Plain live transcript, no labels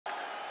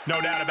No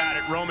doubt about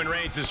it, Roman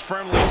Reigns has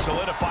firmly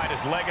solidified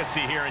his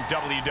legacy here in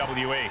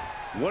WWE.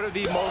 One of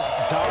the most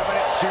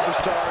dominant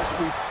superstars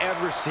we've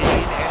ever seen,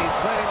 and he's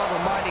planning on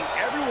reminding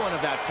everyone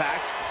of that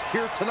fact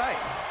here tonight.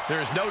 There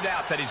is no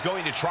doubt that he's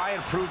going to try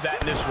and prove that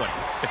in this one.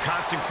 The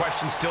constant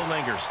question still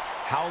lingers.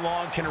 How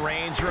long can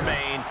Reigns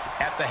remain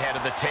at the head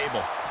of the table?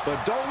 But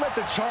don't let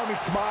the charming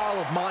smile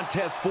of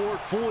Montez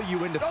Ford fool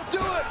you into... Don't do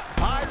it!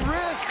 High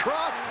risk,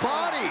 cross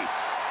body.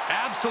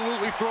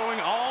 Absolutely throwing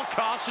all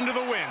caution to the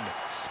wind.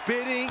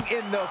 Spitting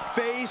in the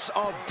face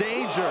of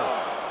danger.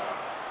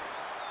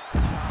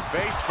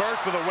 Face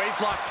first with a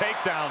waistlock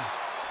takedown.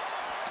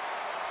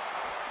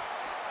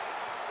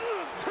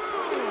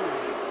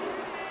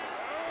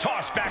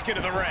 Tossed back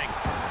into the ring.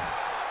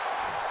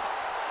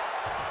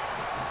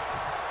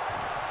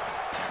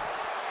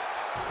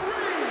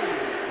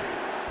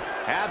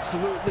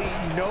 Absolutely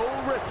no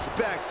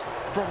respect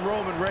from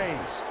Roman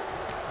Reigns.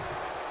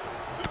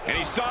 And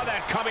he saw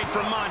that coming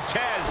from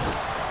Montez.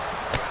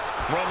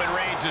 Roman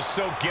Reigns is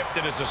so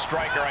gifted as a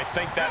striker. I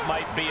think that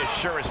might be his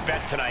surest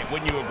bet tonight.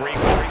 Wouldn't you agree,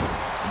 Corey?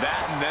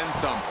 That and then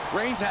some.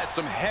 Reigns has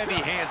some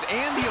heavy hands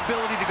and the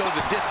ability to go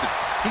the distance.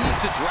 He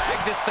needs to drag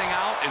this thing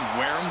out and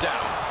wear him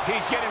down.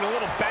 He's getting a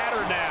little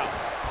battered now.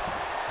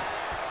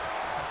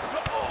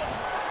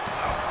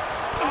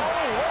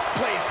 Oh,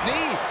 well-placed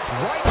knee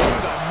right to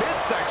the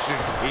midsection.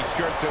 He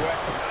skirts away.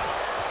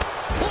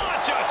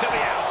 Plancha to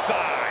the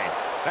outside.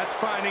 That's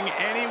finding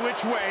any which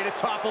way to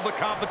topple the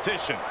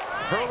competition.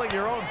 Hurling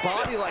your own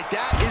body like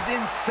that is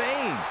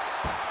insane.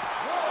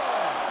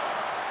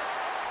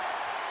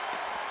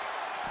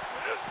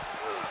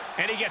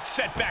 And he gets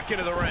set back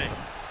into the ring.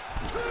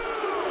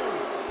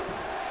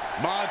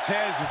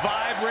 Montez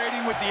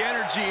vibrating with the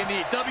energy in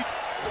the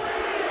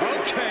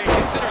Okay,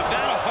 consider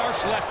that a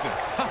harsh lesson.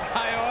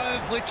 I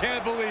honestly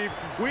can't believe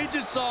we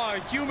just saw a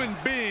human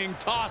being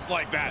tossed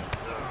like that.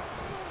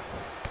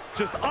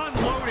 Just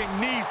unloading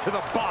knees to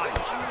the body.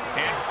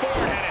 And Ford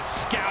had it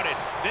scouted.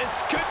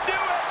 This could do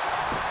it.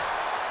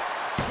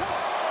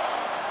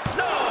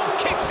 No,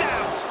 kicks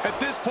out. At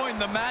this point in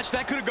the match,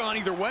 that could have gone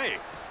either way.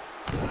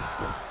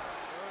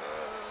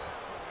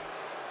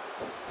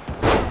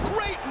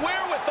 Great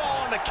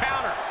wherewithal on the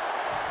counter.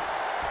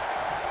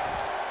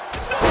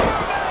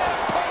 Superman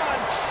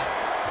punch.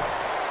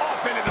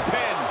 Off into the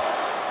pin.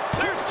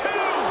 There's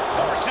two.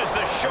 Forces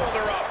the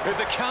shoulder up. If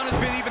the count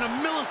had been even a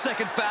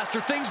millisecond faster,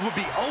 things would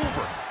be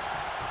over.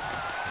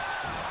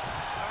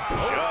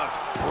 Just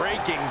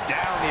breaking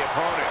down the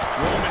opponent.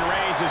 Roman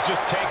Reigns has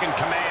just taken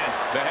command.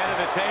 The head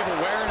of the table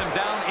wearing him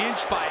down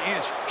inch by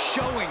inch,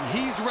 showing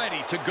he's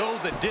ready to go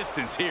the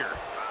distance here.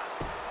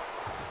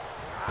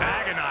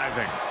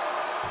 Agonizing.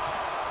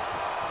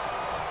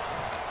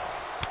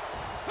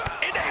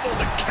 Enabled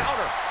to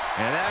counter.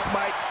 And that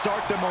might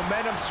start the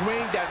momentum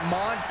swing that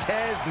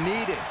Montez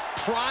needed.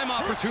 Prime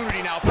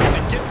opportunity now for him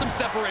to get some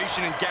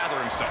separation and gather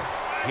himself.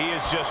 He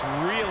is just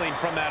reeling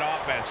from that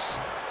offense.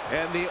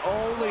 And the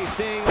only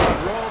thing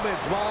on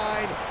Roman's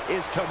mind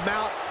is to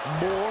mount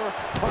more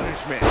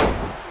punishment.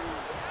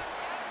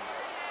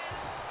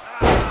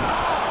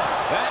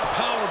 That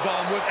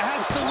powerbomb was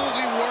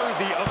absolutely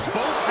worthy of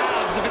both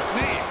halves of its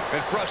name.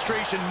 And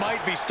frustration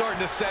might be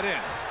starting to set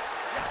in.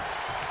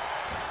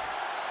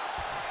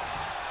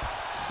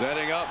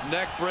 Setting up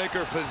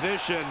neck-breaker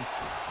position.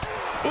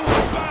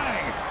 Ooh,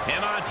 bang!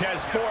 And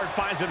Montez Ford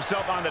finds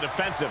himself on the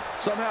defensive.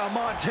 Somehow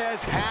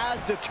Montez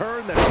has to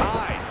turn the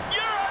tide.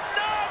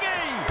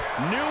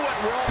 Knew what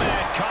Roman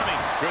had coming.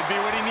 Could be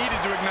what he needed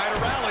to ignite a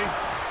rally.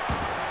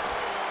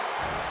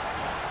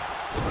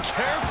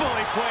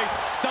 Carefully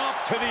placed stomp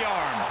to the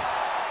arm.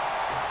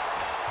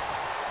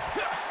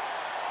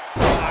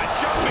 A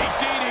jumping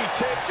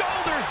DDT.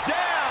 Shoulders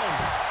down.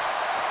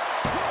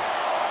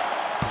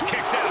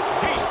 Kicks out.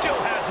 He still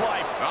has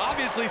life.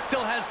 Obviously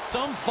still has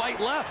some fight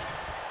left.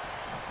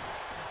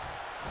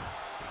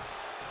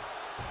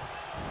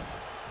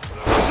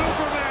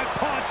 Superman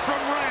punch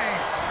from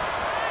Reigns.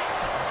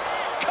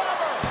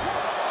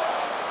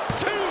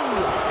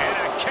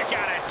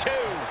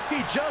 He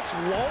just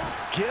won't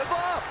give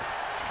up.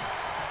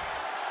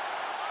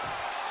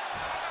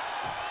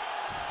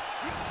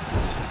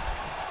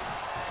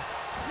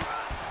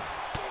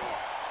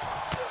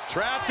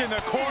 Trapped in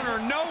the corner,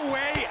 no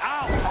way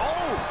out.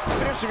 Oh,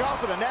 finishing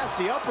off with a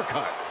nasty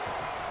uppercut.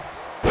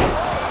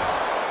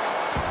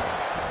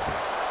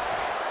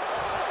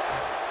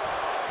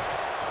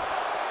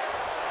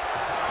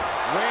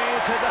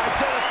 Reigns has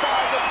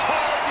identified the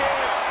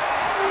target.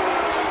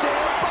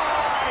 Stand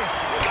by.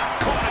 Got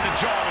caught in the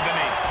jaw with the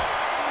knee.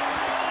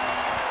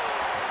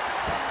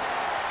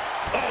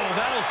 Oh,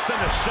 that'll send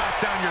a shot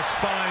down your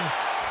spine.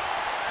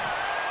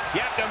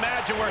 You have to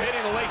imagine we're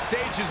hitting the late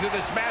stages of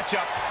this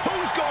matchup.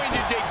 Who's going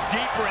to dig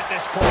deeper at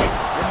this point?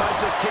 It might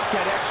just take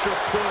that extra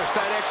push,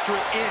 that extra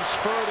inch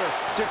further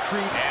to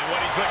creep. And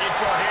what he's looking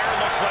for here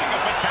looks like a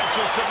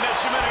potential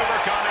submission maneuver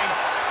coming.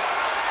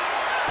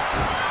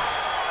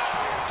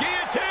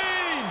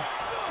 Guillotine!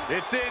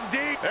 It's in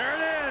deep. There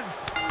it is.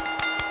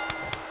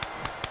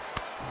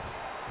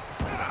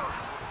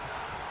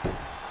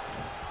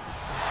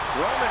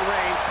 Roman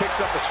Reigns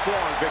picks up a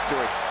strong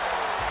victory.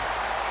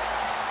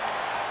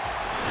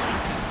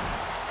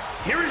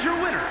 Here is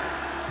your winner,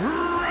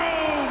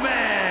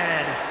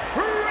 Roman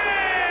Reigns.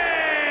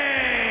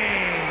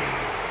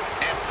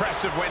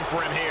 Impressive win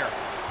for him here.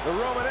 The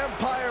Roman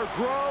Empire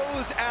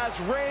grows as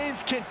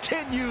Reigns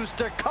continues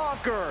to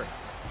conquer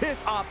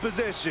his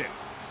opposition.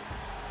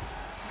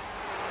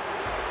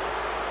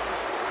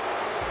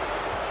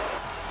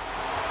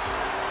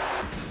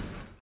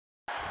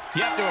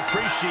 You have to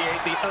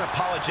appreciate the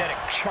unapologetic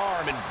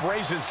charm and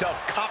brazen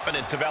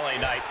self-confidence of LA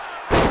Knight.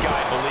 This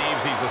guy believes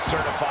he's a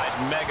certified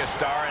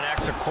megastar and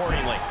acts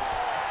accordingly.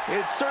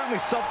 It's certainly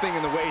something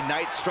in the way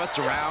Knight struts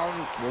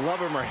around. Love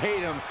him or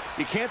hate him,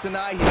 you can't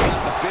deny he's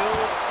got the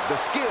build, the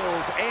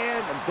skills,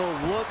 and the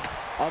look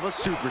of a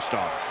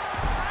superstar.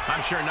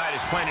 I'm sure Knight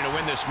is planning to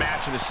win this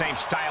match in the same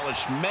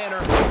stylish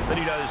manner that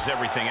he does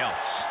everything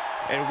else.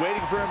 And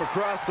waiting for him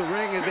across the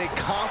ring is a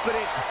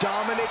confident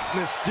Dominik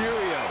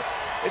Mysterio.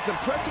 It's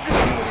impressive to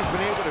see what he's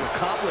been able to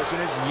accomplish in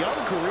his young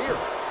career.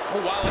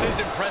 Well, while it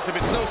is impressive,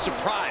 it's no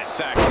surprise,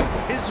 Saxton.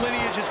 His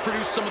lineage has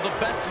produced some of the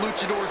best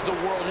luchadors the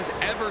world has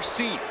ever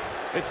seen.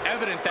 It's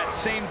evident that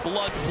same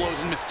blood flows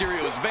in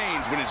Mysterio's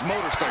veins when his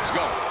motor starts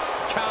going.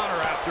 Counter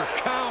after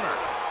counter.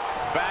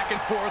 Back and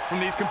forth from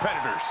these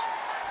competitors.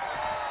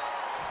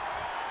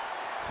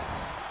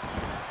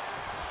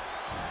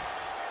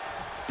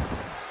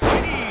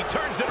 He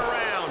turns it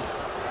around.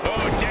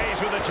 Oh, Days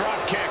with a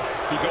drop kick.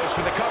 He goes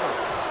for the cover.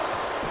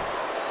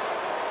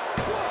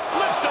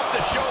 Lifts up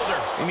the shoulder.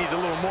 He needs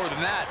a little more than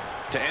that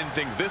to end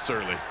things this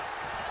early.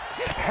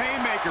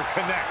 Haymaker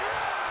connects.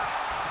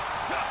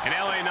 And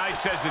LA Knight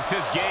says it's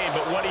his game,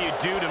 but what do you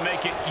do to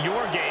make it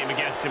your game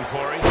against him,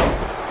 Corey?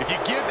 If you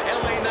give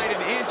LA Knight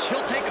an inch,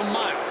 he'll take a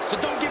mile, so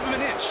don't give him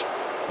an inch.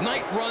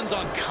 Knight runs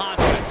on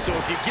confidence, so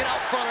if you get out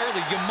front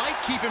early, you might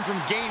keep him from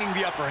gaining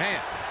the upper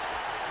hand.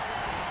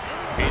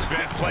 He's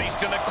been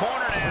placed in the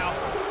corner now.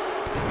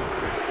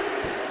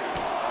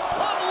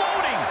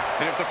 Unloading!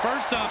 And if the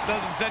first stomp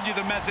doesn't send you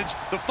the message,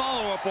 the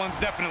follow-up ones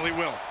definitely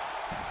will.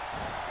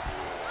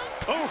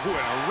 Oh, and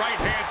a right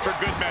hand for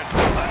good measure.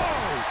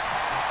 Oh!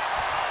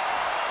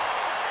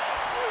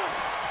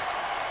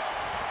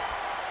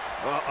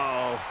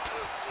 Uh-oh.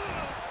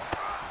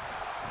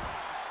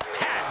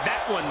 Had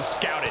that one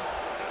scouted.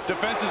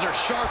 Defenses are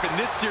sharp in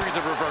this series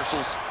of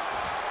reversals.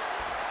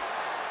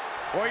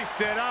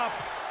 Hoisted up.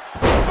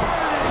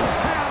 Burning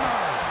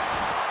hammer.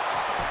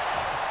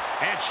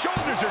 And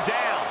shoulders are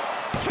down.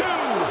 2.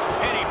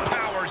 And he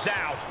powers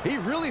out. He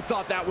really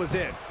thought that was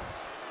it.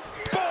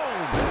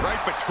 Boom!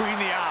 Right between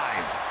the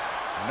eyes.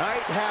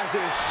 Knight has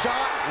his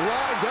shot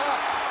lined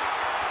up.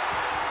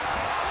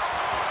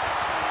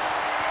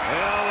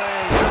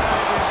 LA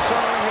Knight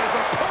showing his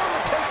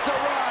opponent takes a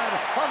ride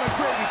on the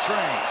gravy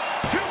train.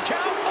 2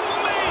 count,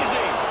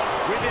 amazing!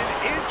 Within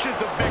inches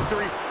of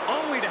victory,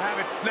 only to have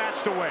it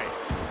snatched away.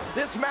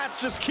 This match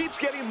just keeps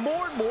getting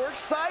more and more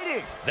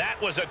exciting. That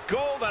was a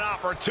golden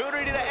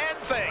opportunity to end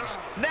things.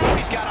 Now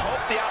he's got to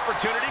hope the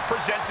opportunity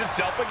presents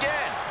itself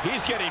again.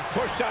 He's getting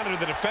pushed onto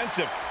the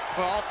defensive.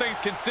 Well, all things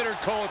considered,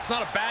 Cole, it's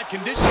not a bad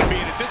condition to be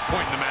in at this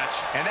point in the match.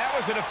 And that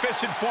was an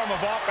efficient form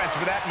of offense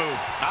with that move.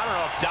 I don't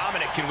know if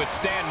Dominik can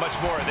withstand much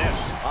more of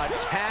this.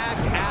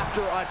 Attack after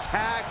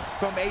attack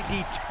from a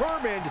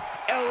determined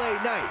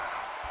LA Knight.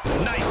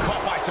 Knight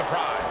caught by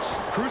surprise.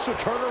 Crucial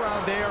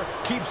turnaround there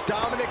keeps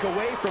Dominik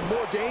away from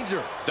more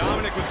danger.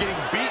 Dominik was getting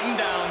beaten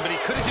down, but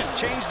he could have just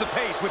changed the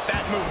pace with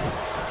that move.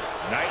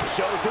 Knight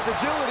shows his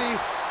agility.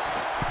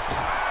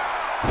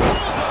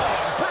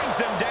 Bulldog brings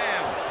them down.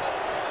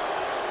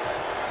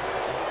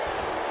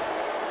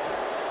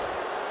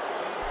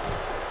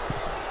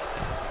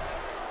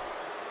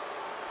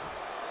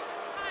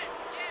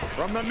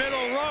 From the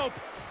middle rope.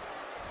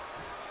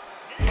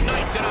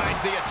 Knight denies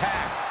the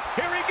attack.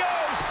 Here he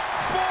goes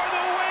for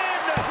the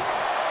win.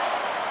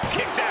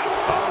 Kicks out.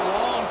 A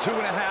long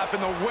 2.5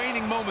 in the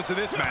waning moments of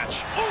this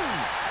match. Ooh.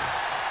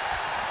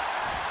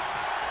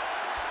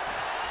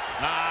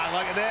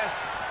 Look at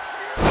this.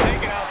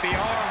 Taking out the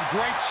arm.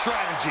 Great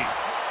strategy.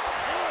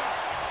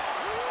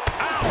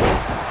 Ow.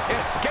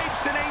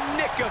 Escapes in a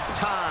nick of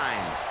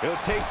time. He'll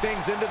take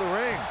things into the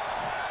ring.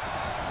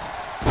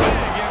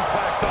 Big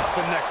impact off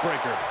the neck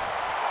breaker.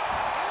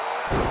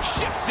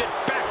 Shifts it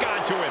back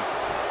onto him.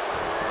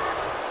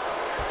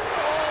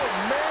 Oh,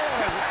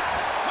 man.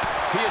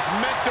 He is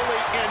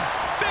mentally and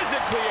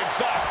physically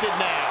exhausted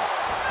now.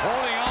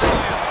 Holding on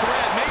by a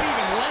thread, maybe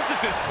even less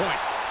at this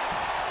point.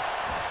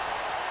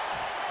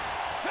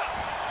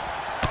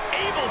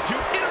 Able to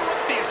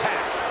interrupt the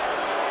attack.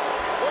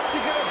 What's he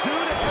gonna do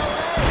to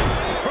LA?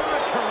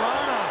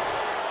 Hurricanrana.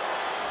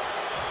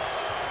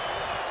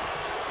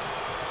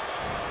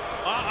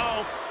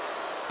 Uh-oh.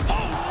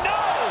 Oh,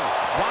 no!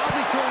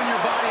 Wildly throwing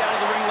your body out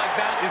of the ring like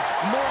that is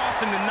more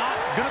often than not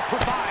going to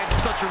provide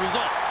such a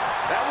result.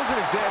 That was an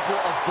example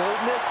of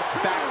boldness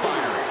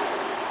backfiring.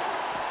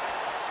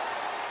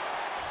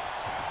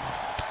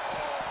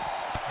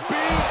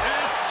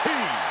 BFT.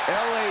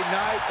 LA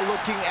Knight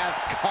looking as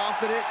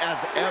confident as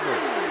ever.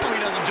 He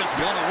doesn't just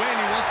want to win,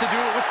 he wants to do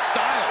it with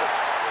style.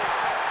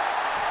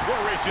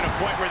 We're reaching a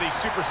point where these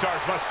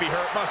superstars must be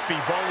hurt, must be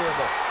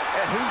vulnerable.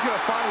 And who's going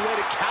to find a way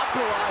to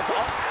capitalize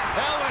on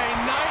LA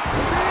Knight.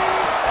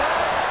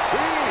 DFT?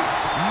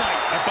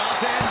 Knight about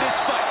to end this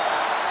fight.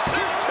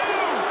 There's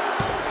two!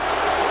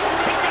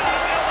 He got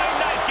him. LA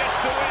Knight gets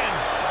the win.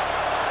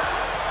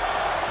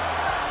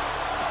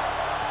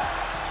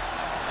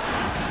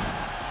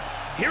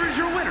 Here is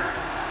your winner,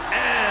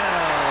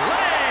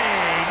 LA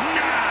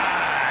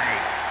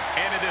Knight.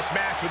 Ended this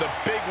match with a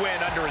big win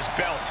under his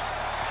belt.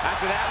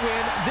 After that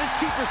win, this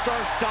superstar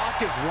stock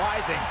is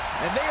rising,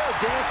 and they are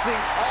dancing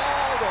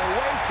all the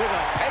way to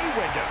the pay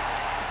window.